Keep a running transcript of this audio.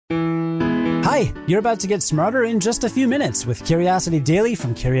Hi, you're about to get smarter in just a few minutes with Curiosity Daily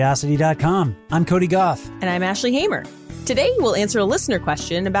from Curiosity.com. I'm Cody Goff. And I'm Ashley Hamer. Today, we'll answer a listener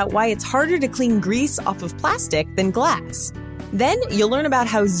question about why it's harder to clean grease off of plastic than glass. Then, you'll learn about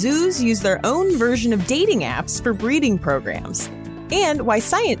how zoos use their own version of dating apps for breeding programs. And why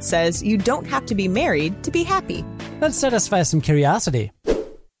science says you don't have to be married to be happy. Let's satisfy some curiosity.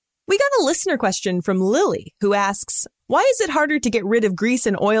 We got a listener question from Lily, who asks, why is it harder to get rid of grease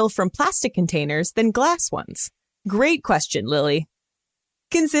and oil from plastic containers than glass ones? Great question, Lily.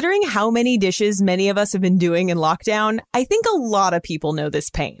 Considering how many dishes many of us have been doing in lockdown, I think a lot of people know this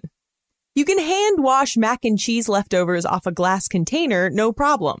pain. You can hand wash mac and cheese leftovers off a glass container, no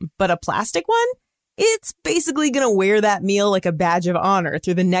problem, but a plastic one? It's basically going to wear that meal like a badge of honor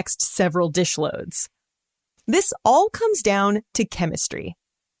through the next several dish loads. This all comes down to chemistry.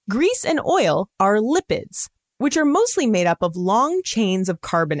 Grease and oil are lipids, which are mostly made up of long chains of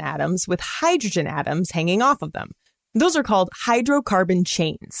carbon atoms with hydrogen atoms hanging off of them. Those are called hydrocarbon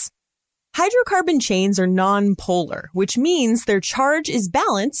chains. Hydrocarbon chains are non-polar, which means their charge is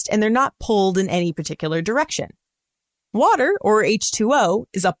balanced and they're not pulled in any particular direction. Water, or H2O,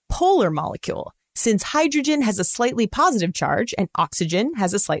 is a polar molecule, since hydrogen has a slightly positive charge and oxygen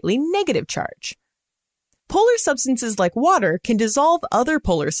has a slightly negative charge. Polar substances like water can dissolve other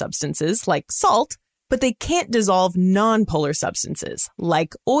polar substances like salt, but they can't dissolve non-polar substances,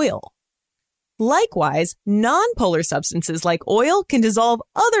 like oil. Likewise, non-polar substances like oil can dissolve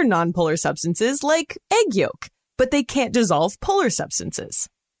other non-polar substances like egg yolk, but they can't dissolve polar substances.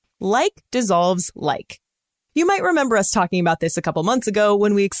 Like dissolves like. You might remember us talking about this a couple months ago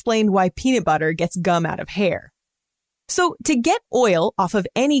when we explained why peanut butter gets gum out of hair. So to get oil off of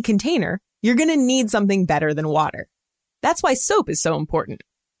any container, you're going to need something better than water. That's why soap is so important.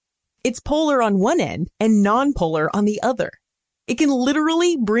 It's polar on one end and non-polar on the other. It can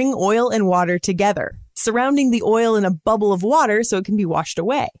literally bring oil and water together, surrounding the oil in a bubble of water so it can be washed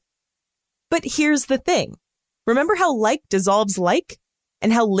away. But here's the thing. Remember how like dissolves like?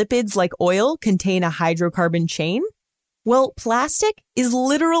 And how lipids like oil contain a hydrocarbon chain? Well, plastic is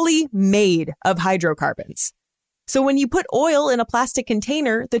literally made of hydrocarbons. So when you put oil in a plastic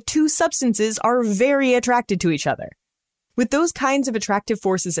container, the two substances are very attracted to each other. With those kinds of attractive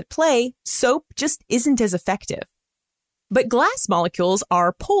forces at play, soap just isn't as effective. But glass molecules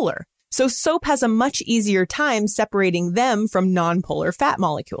are polar, so soap has a much easier time separating them from non-polar fat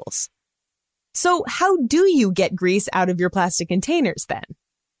molecules. So how do you get grease out of your plastic containers then?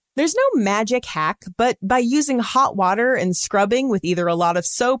 There's no magic hack, but by using hot water and scrubbing with either a lot of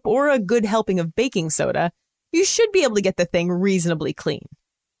soap or a good helping of baking soda, you should be able to get the thing reasonably clean.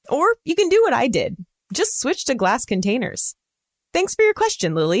 Or you can do what I did. Just switch to glass containers. Thanks for your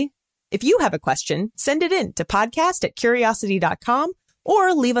question, Lily. If you have a question, send it in to podcast@curiosity.com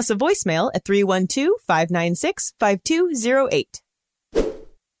or leave us a voicemail at 312-596-5208.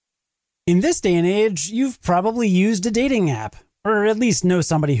 In this day and age, you've probably used a dating app, or at least know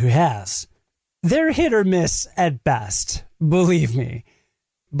somebody who has. They're hit or miss at best, believe me.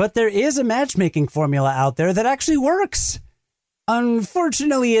 But there is a matchmaking formula out there that actually works.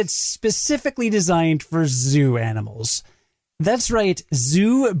 Unfortunately, it's specifically designed for zoo animals. That's right,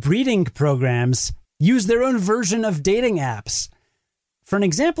 zoo breeding programs use their own version of dating apps. For an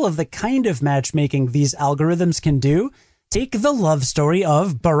example of the kind of matchmaking these algorithms can do, take the love story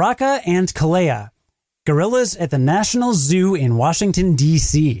of Baraka and Kalea, gorillas at the National Zoo in Washington,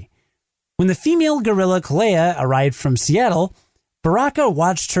 D.C. When the female gorilla Kalea arrived from Seattle, Baraka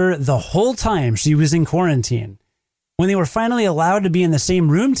watched her the whole time she was in quarantine. When they were finally allowed to be in the same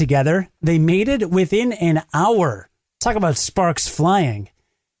room together, they mated within an hour. Talk about sparks flying.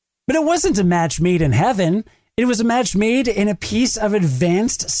 But it wasn't a match made in heaven. It was a match made in a piece of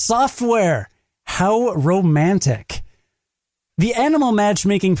advanced software. How romantic. The animal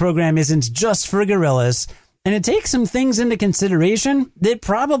matchmaking program isn't just for gorillas, and it takes some things into consideration that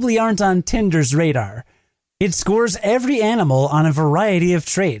probably aren't on Tinder's radar. It scores every animal on a variety of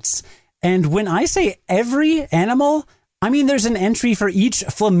traits. And when I say every animal, I mean there's an entry for each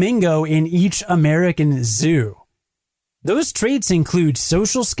flamingo in each American zoo. Those traits include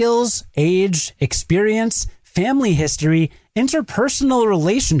social skills, age, experience, family history, interpersonal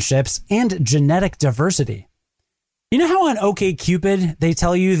relationships, and genetic diversity. You know how on OkCupid they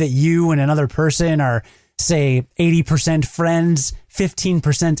tell you that you and another person are, say, 80% friends,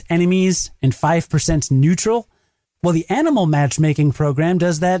 15% enemies, and 5% neutral? Well, the animal matchmaking program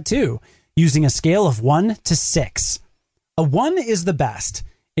does that too, using a scale of 1 to 6. A 1 is the best.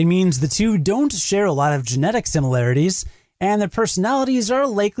 It means the two don't share a lot of genetic similarities, and their personalities are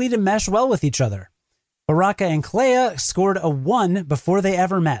likely to mesh well with each other. Baraka and Kalea scored a 1 before they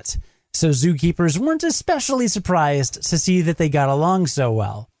ever met. so zookeepers weren't especially surprised to see that they got along so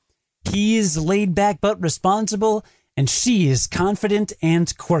well. He's laid back but responsible, and she is confident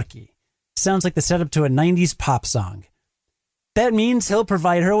and quirky. Sounds like the setup to a 90s pop song. That means he'll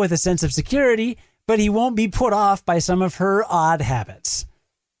provide her with a sense of security, but he won't be put off by some of her odd habits.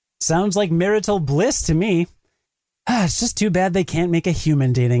 Sounds like marital bliss to me. It's just too bad they can't make a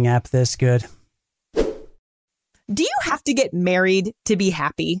human dating app this good. Do you have to get married to be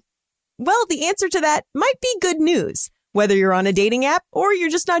happy? Well, the answer to that might be good news, whether you're on a dating app or you're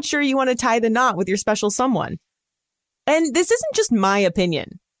just not sure you want to tie the knot with your special someone. And this isn't just my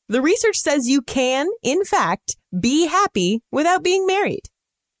opinion. The research says you can, in fact, be happy without being married.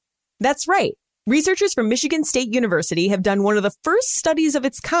 That's right. Researchers from Michigan State University have done one of the first studies of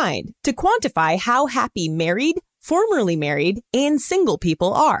its kind to quantify how happy married, formerly married, and single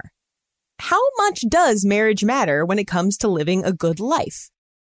people are. How much does marriage matter when it comes to living a good life?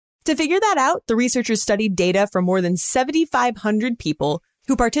 To figure that out, the researchers studied data from more than 7,500 people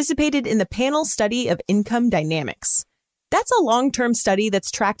who participated in the panel study of income dynamics. That's a long-term study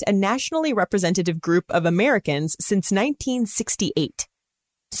that's tracked a nationally representative group of Americans since 1968.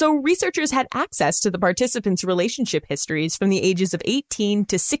 So researchers had access to the participants' relationship histories from the ages of 18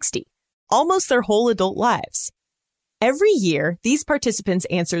 to 60, almost their whole adult lives. Every year, these participants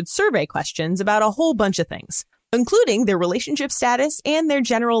answered survey questions about a whole bunch of things, including their relationship status and their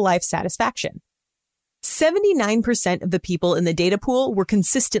general life satisfaction. 79% of the people in the data pool were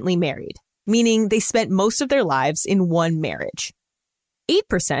consistently married, meaning they spent most of their lives in one marriage.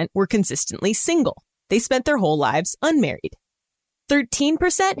 8% were consistently single. They spent their whole lives unmarried.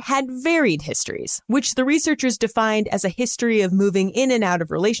 13% had varied histories, which the researchers defined as a history of moving in and out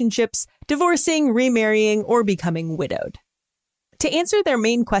of relationships, divorcing, remarrying, or becoming widowed. To answer their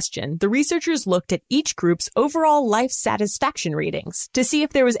main question, the researchers looked at each group's overall life satisfaction ratings to see if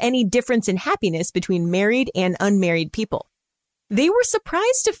there was any difference in happiness between married and unmarried people. They were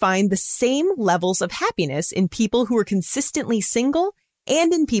surprised to find the same levels of happiness in people who were consistently single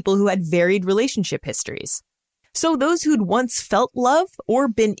and in people who had varied relationship histories. So those who'd once felt love or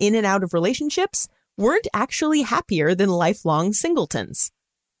been in and out of relationships weren't actually happier than lifelong singletons.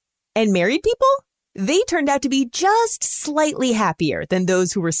 And married people? They turned out to be just slightly happier than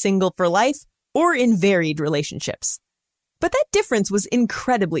those who were single for life or in varied relationships. But that difference was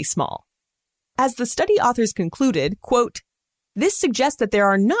incredibly small. As the study authors concluded, quote, "This suggests that there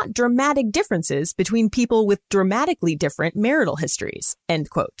are not dramatic differences between people with dramatically different marital histories," end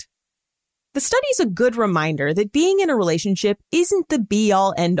quote. The study's a good reminder that being in a relationship isn't the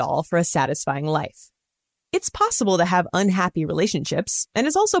be-all, end-all for a satisfying life. It's possible to have unhappy relationships, and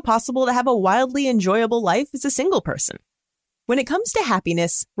it's also possible to have a wildly enjoyable life as a single person. When it comes to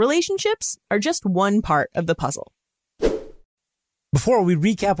happiness, relationships are just one part of the puzzle. Before we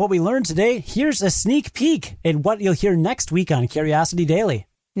recap what we learned today, here's a sneak peek at what you'll hear next week on Curiosity Daily.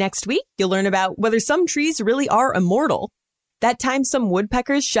 Next week, you'll learn about whether some trees really are immortal, that time some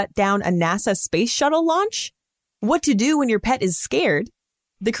woodpeckers shut down a NASA space shuttle launch, what to do when your pet is scared,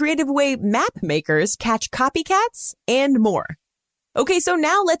 the creative way map makers catch copycats, and more. Okay, so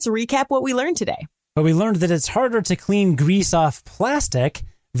now let's recap what we learned today. But we learned that it's harder to clean grease off plastic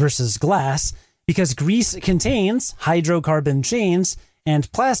versus glass because grease contains hydrocarbon chains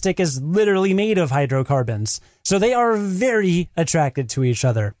and plastic is literally made of hydrocarbons. So they are very attracted to each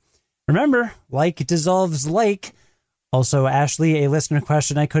other. Remember, like dissolves like. Also, Ashley, a listener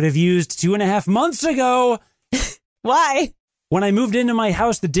question I could have used 2.5 months ago. Why? When I moved into my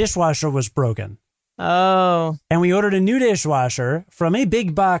house, the dishwasher was broken. Oh. And we ordered a new dishwasher from a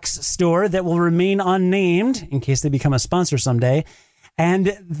big box store that will remain unnamed in case they become a sponsor someday.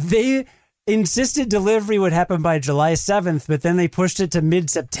 And they insisted delivery would happen by July 7th, but then they pushed it to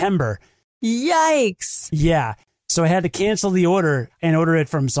mid-September. Yikes. Yeah. So I had to cancel the order and order it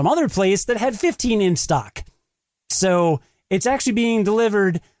from some other place that had 15 in stock. So it's actually being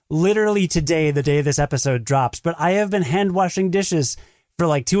delivered literally today, the day this episode drops. But I have been hand washing dishes for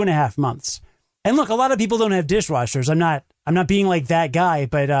like 2.5 months. And look, a lot of people don't have dishwashers. I'm not being like that guy,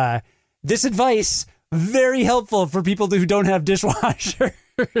 but this advice, very helpful for people who don't have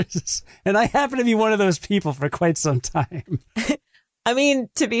dishwashers. And I happen to be one of those people for quite some time. I mean,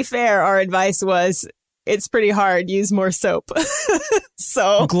 to be fair, our advice was, it's pretty hard. Use more soap.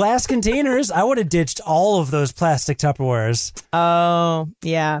 So glass containers, I would have ditched all of those plastic Tupperwares. Oh,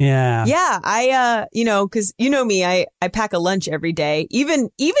 yeah. Yeah. Yeah. I, because you know me, I pack a lunch every day. Even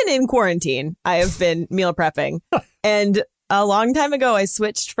in quarantine, I have been meal prepping. And a long time ago, I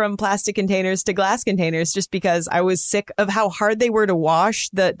switched from plastic containers to glass containers just because I was sick of how hard they were to wash.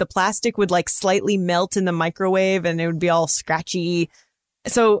 The plastic would like slightly melt in the microwave and it would be all scratchy.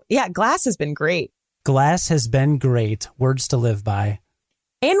 So, yeah, Glass has been great. Glass has been great. Words to live by.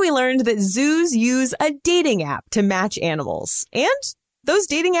 And we learned that zoos use a dating app to match animals. And those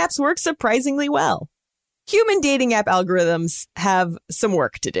dating apps work surprisingly well. Human dating app algorithms have some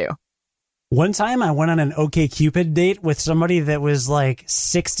work to do. One time I went on an OkCupid date with somebody that was like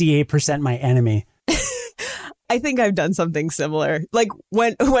 68% my enemy. I think I've done something similar. Like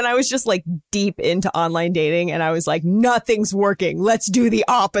when I was just like deep into online dating and I was like, nothing's working. Let's do the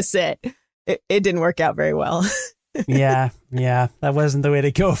opposite. It didn't work out very well. Yeah. That wasn't the way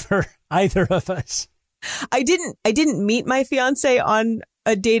to go for either of us. I didn't meet my fiance on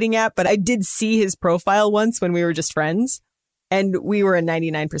a dating app, but I did see his profile once when we were just friends, and we were a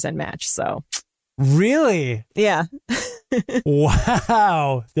 99% match. So really? Yeah.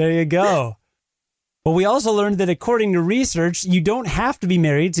 Wow. There you go. Well, we also learned that according to research, you don't have to be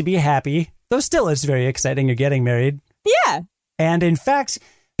married to be happy, though still it's very exciting you're getting married. Yeah. And in fact,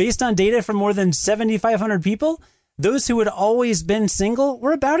 based on data from more than 7,500 people, those who had always been single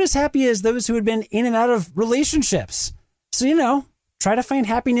were about as happy as those who had been in and out of relationships. So, try to find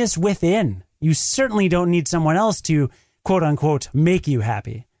happiness within. You certainly don't need someone else to, quote unquote, make you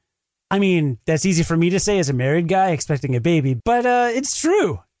happy. I mean, that's easy for me to say as a married guy expecting a baby, but it's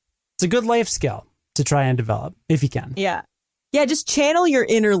true. It's a good life skill to try and develop if you can. Yeah. Yeah, just channel your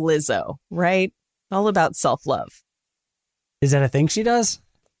inner Lizzo, right? All about self-love. Is that a thing she does?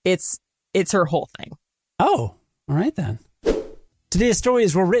 It's her whole thing. Oh, all right then. Today's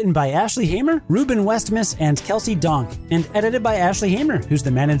stories were written by Ashley Hamer, Ruben Westmus, and Kelsey Donk, and edited by Ashley Hamer, who's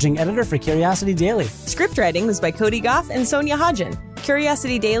the managing editor for Curiosity Daily. Script writing was by Cody Goff and Sonia Hodgen.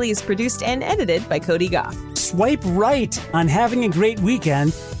 Curiosity Daily is produced and edited by Cody Goff. Swipe right on having a great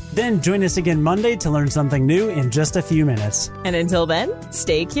weekend. Then join us again Monday to learn something new in just a few minutes. And until then,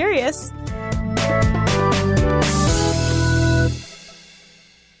 stay curious.